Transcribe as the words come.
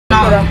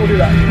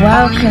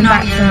Welcome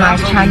back to my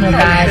channel,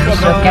 guys.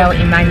 It's your girl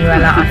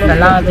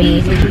nuellaafolabi.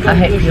 I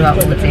hope you are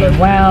all doing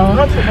well.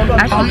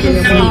 As you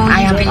can see,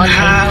 I am on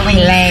a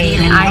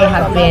plane. I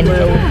have been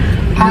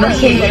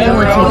looking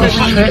forward to this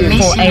trip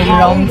for a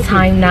long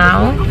time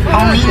now.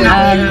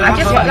 I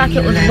just felt like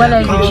it was well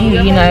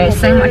overdue, you know,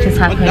 so much has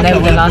happened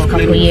over the last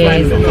couple of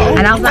years,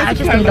 and I was like, I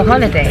just need a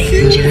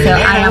holiday. So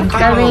I am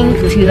going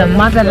to the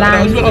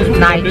motherland of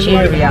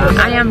Nigeria.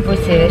 I am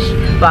British,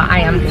 but I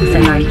am also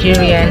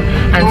Nigerian,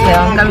 and so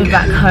I'm going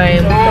back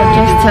home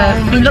just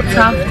to be looked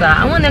after.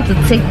 I want them to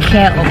take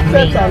care of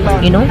me,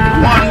 you know.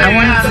 I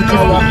want to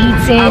just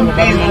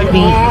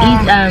be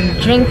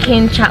eating,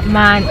 drinking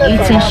Chapman,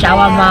 eating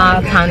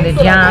shawarma, pounded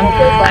yam.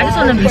 I just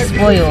want to be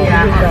spoiled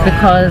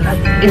because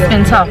it's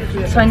been tough.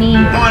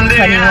 2021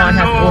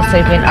 has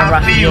also been a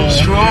rough year,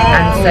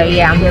 and so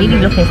yeah, I'm really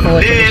looking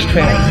forward to this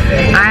trip.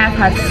 I have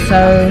had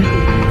so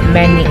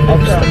many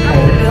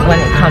obstacles when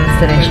it comes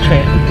to this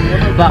trip,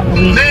 but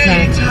we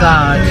thank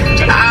God.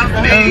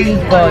 Only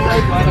God,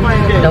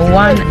 the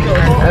one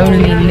and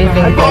only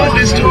living God,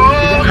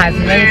 has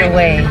made a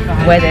way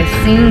where there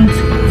seemed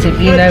to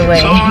be no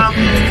way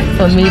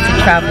for me to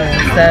travel.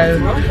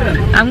 So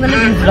I'm going to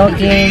be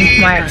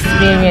vlogging my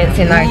experience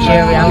in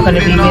Nigeria. I'm going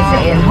to be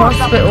visiting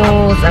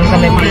hospitals. I'm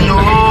going to be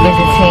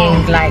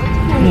visiting like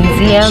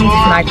museums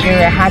if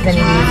Nigeria has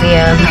any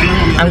museums.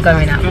 I'm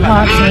going out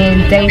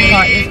partying, day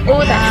parties,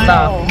 all that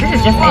stuff. This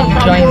is just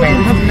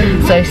enjoyment.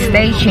 So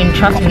stay tuned,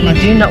 trust me, you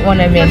do not want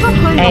to miss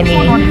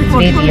any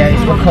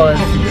videos because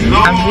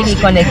I'm really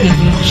going to give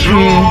you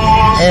true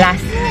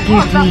last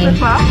giddy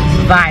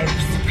vibes,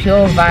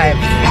 pure vibes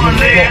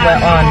is what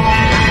we're on.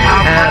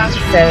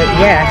 So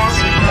yes,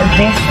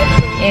 this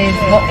is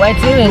what we're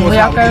doing. We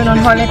are going on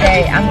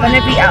holiday. I'm going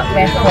to be out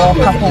there for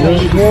a couple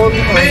weeks,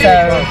 so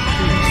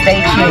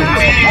stay tuned,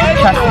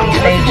 trust me,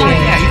 stay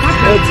tuned.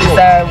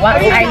 So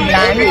once I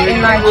land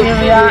in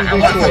Nigeria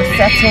and once I'm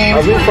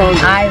settled,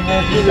 I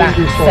will be back.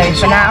 So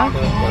for now,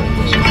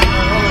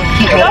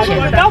 keep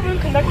watching.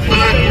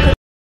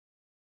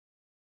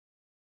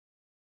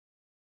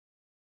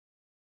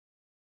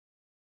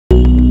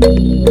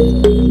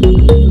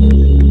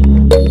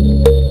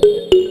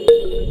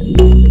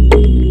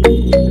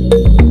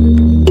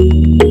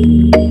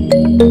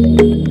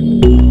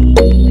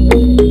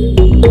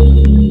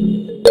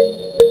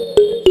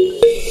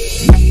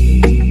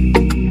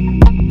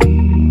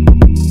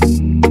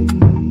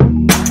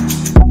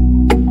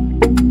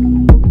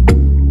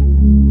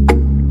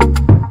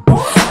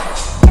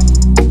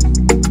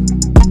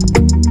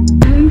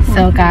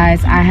 So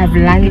guys, I have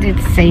landed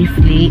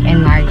safely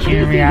in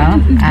Nigeria.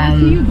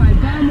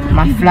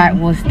 My flight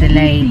was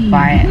delayed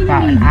by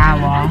about an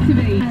hour,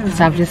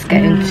 so I'm just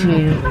getting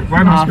to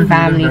our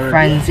family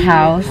friend's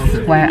house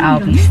where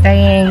I'll be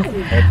staying.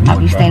 I'll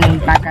be staying in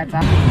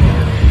Bagada.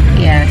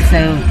 Yeah,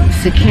 so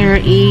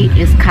security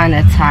is kind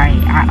of tight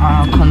at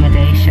our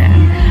accommodation.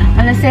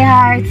 I want to say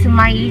hi to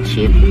my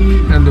YouTube.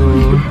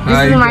 Hello.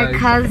 This is my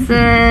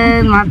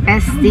cousin, my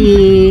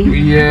bestie.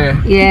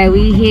 Yeah,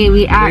 we here,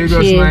 we out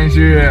here.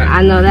 Nigeria.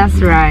 I know, that's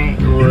right.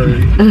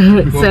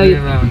 So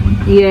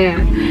yeah,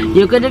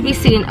 you're gonna be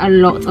seeing a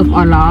lot of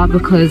Allah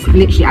because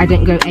literally I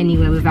don't go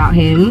anywhere without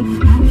him,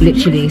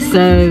 literally.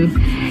 So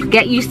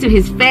get used to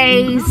his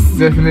face.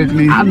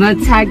 Definitely. I'm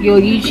gonna tag your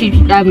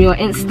YouTube, your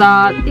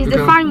Insta. He's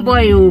a fine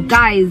boy, oh,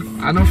 guys.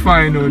 I don't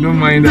fine, no, don't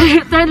mind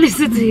that. Don't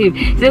listen to him.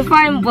 He's a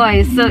fine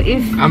boy. So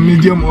if I'm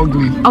medium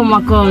ugly. Oh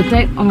my god,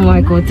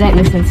 don't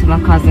listen to my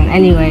cousin.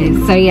 Anyway,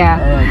 so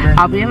yeah,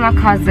 I'll be with my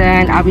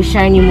cousin. I'll be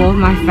showing you more of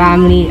my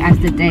family as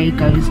the day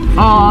goes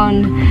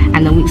on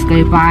and the weeks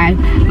go by.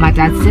 My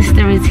dad's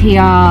sister is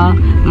here.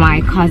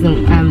 My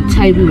cousin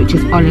Toby, which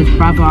is Ola's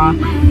brother,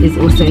 is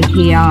also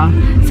here.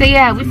 So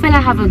yeah, we're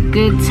gonna have a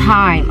good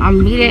time. I'm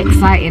really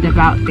excited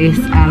about this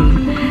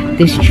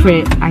this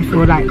trip. I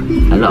feel like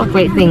a lot of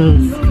great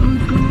things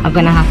are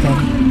gonna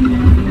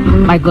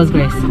happen by God's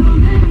grace.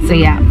 So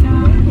yeah,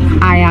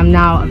 I am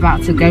now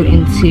about to go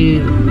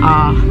into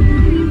our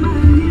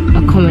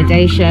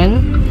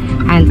accommodation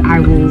and I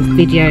will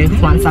video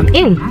once I'm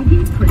in.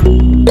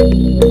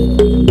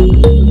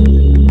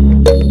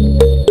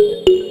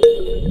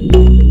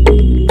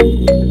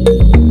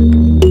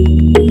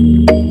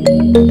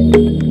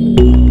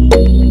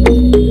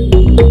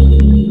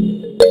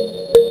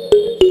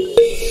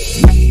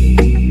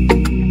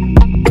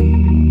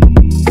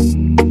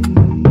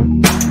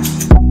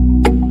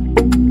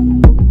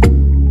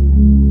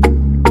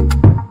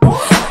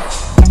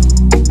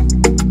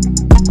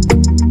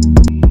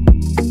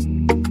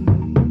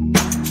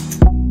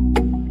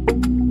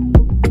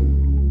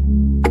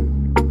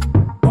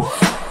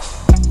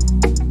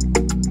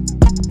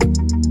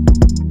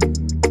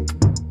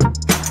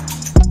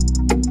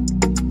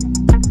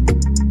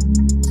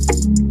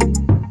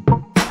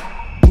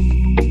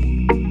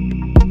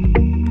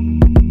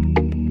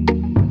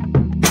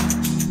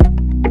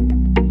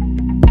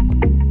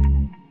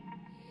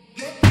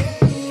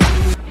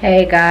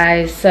 Hey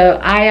guys, so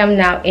I am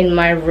now in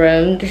my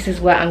room. This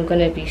is where I'm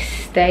gonna be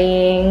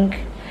staying.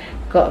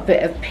 Got a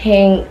bit of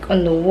pink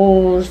on the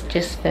walls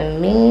just for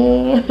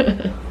me.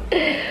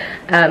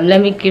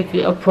 Let me give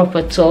you a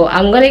proper tour.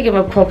 I'm gonna give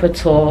a proper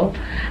tour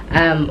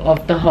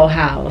of the whole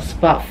house,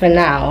 but for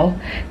now,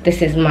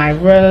 this is my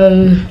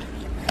room.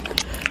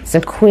 It's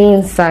a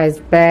queen size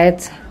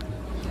bed.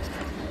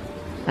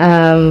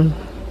 I'm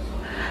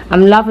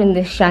loving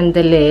this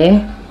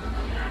chandelier,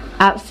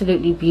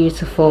 absolutely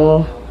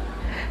beautiful.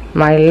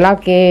 My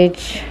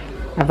luggage,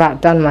 I've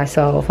outdone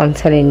myself, I'm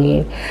telling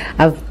you.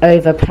 I've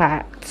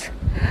overpacked,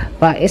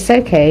 but it's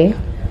okay.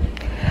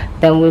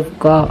 Then we've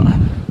got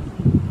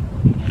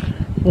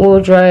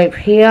wardrobe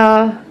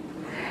here,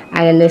 and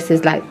then this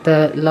is like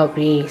the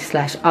lobby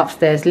slash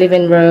upstairs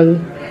living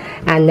room,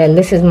 and then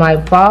this is my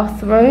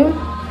bathroom.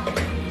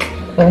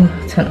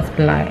 Oh, turn off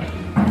the light.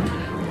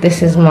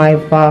 This is my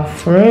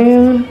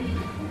bathroom.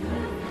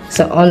 It's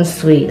an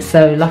ensuite,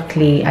 so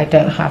luckily I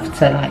don't have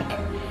to, like,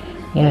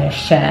 you know,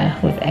 share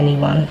with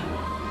anyone.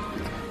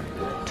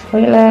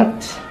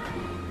 Toilet.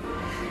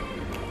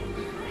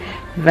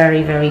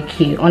 Very, very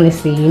cute.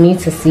 Honestly, you need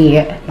to see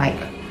it like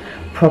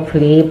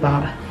properly,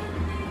 but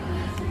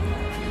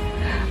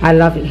I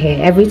love it here.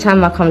 Every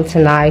time I come to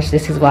Nice,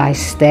 this is where I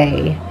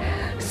stay,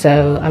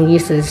 so I'm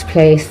used to this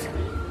place.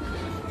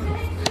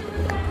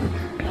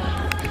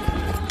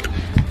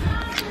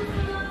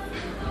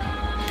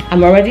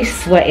 I'm already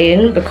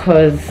sweating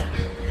because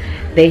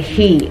the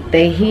heat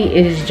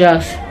is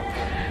just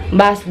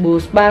bass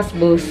boost,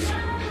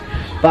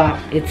 but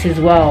it is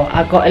well.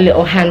 I got a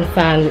little hand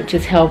fan which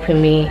is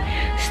helping me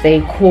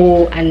stay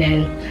cool, and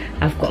then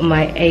I've got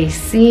my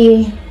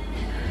AC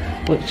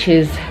which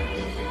is,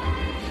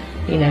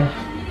 you know,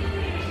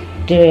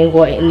 doing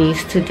what it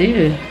needs to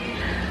do.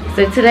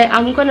 So today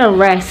I'm gonna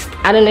rest.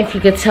 I don't know if you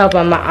could tell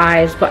by my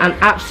eyes, but I'm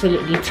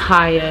absolutely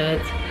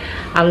tired.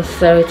 I'm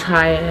so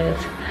tired.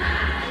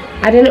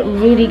 I didn't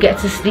really get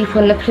to sleep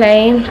on the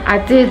plane. I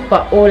did,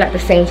 but all at the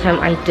same time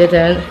I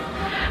didn't.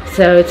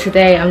 So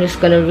today I'm just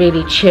gonna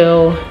really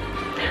chill,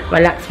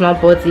 relax my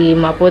body.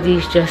 My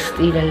body's just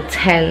even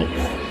tense.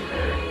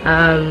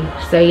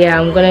 So yeah,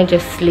 I'm gonna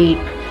just sleep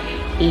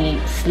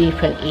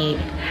and eat,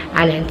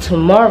 and then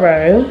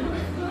tomorrow,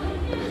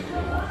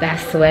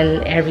 that's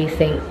when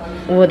everything,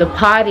 all the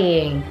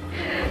partying,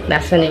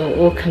 that's when it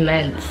will all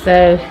commence.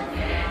 So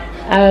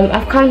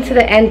I've come to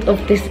the end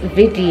of this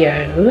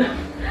video.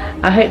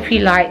 I hope you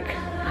like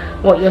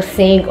what you're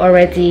seeing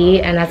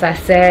already, and as I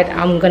said,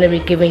 I'm going to be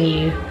giving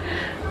you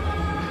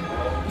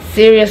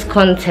serious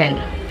content.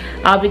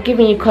 I'll be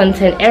giving you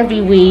content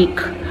every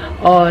week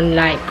on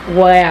like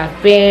where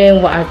I've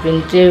been, what I've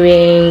been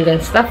doing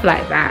and stuff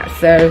like that.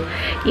 So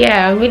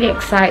yeah, I'm really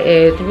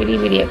excited,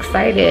 really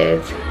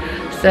excited.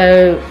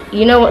 So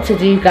you know what to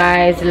do,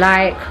 guys.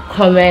 Like,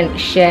 comment,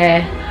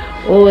 share,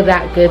 all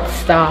that good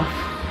stuff,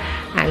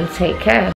 and take care.